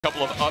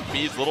Couple of up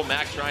Bs, Little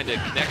Mac trying to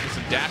connect with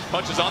some dash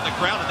punches on the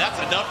ground, and that's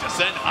enough to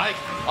send Ike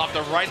off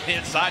the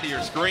right-hand side of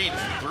your screen.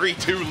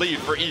 3-2 lead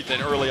for Ethan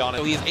early on.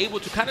 So he's able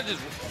to kind of just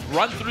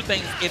run through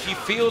things if he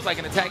feels like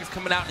an attack is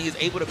coming out, and he's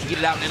able to beat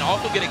it out and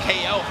also get a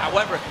KO.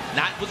 However,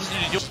 not positioned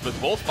to do. But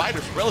both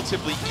fighters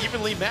relatively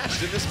evenly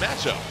matched in this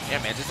matchup.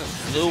 Yeah, man, just a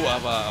slew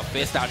of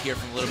fists out here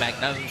from Little Mac.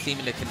 None of them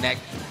seeming to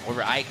connect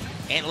over Ike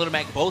and Little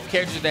Mac. Both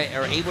characters that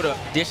are able to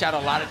dish out a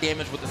lot of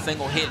damage with a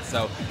single hit.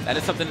 So that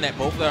is something that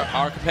both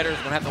our competitors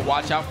are going to have to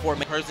watch out for.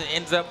 The person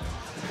ends up,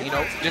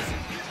 just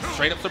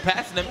straight up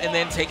surpassing them and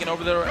then taking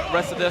over the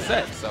rest of their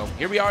set. So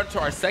here we are into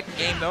our second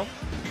game, though.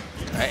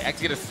 I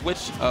actually get a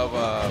switch of,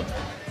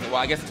 well,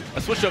 I guess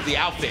a switch of the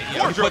outfit.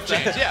 Wardrobe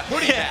change, yeah.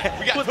 Hoodie hat.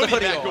 We got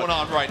hoodie hat going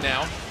on right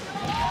now.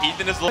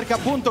 Ethan is Perché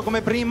appunto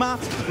come prima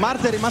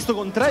Mart è rimasto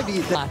con 3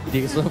 vite.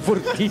 Che sono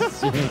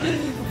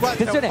fortissimi.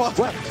 Attenzione,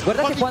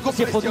 guardate quanto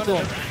si è potuto.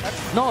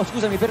 No,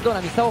 scusami,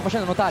 perdonami, stavo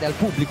facendo notare al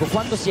pubblico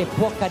quando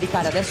può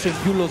caricare adesso in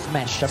più lo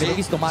smash. Avete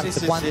visto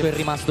Mart quanto è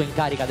rimasto in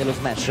carica dello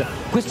smash?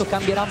 Questo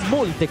cambierà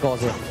molte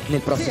cose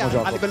nel prossimo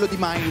gioco. A livello di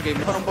mind game,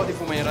 farà un po' di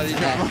fumera,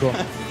 diciamo.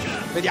 Ecco.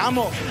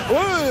 Vediamo.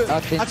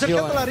 Ha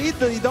cercato la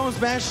read di Down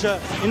Smash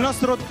il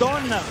nostro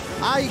Don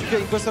Ike,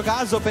 in questo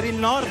caso per il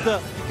Nord,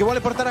 che vuole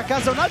portare a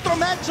casa un altro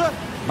match.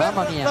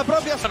 Mamma mia. La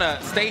propria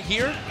stay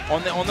here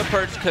on the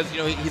perch because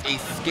he's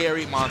a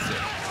scary monster.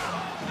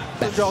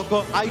 Il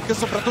gioco Ike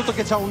soprattutto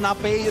che c'ha una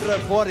pair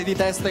fuori di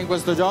testa in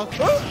questo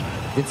gioco.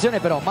 Attenzione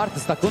però, Mart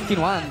sta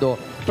continuando,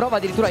 prova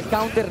addirittura il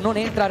counter, non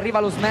entra, arriva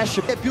lo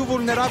smash. È più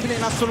vulnerabile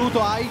in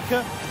assoluto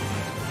Ike.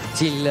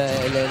 Sì,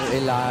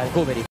 la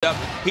recovery.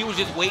 He was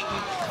just waiting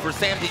for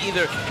Sam to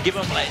either give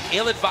him an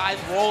ill-advised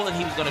roll, and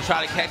he was going to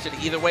try to catch it.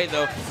 Either way,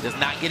 though, does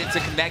not get it to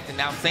connect. And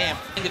now Sam,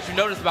 the thing that you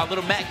notice about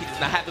Little Mac, he does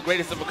not have the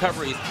greatest of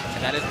recoveries,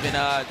 and that has been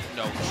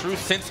true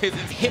since his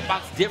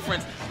hitbox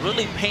difference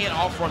really paying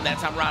off for him that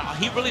time around.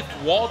 He really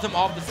walled him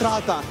off the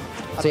strata.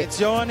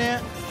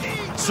 Attenzione,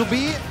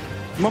 subì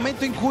il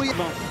momento in cui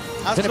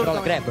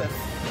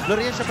assolutamente non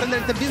riesce a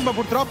prendere il tempismo,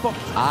 purtroppo.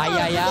 Ai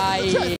ai ai.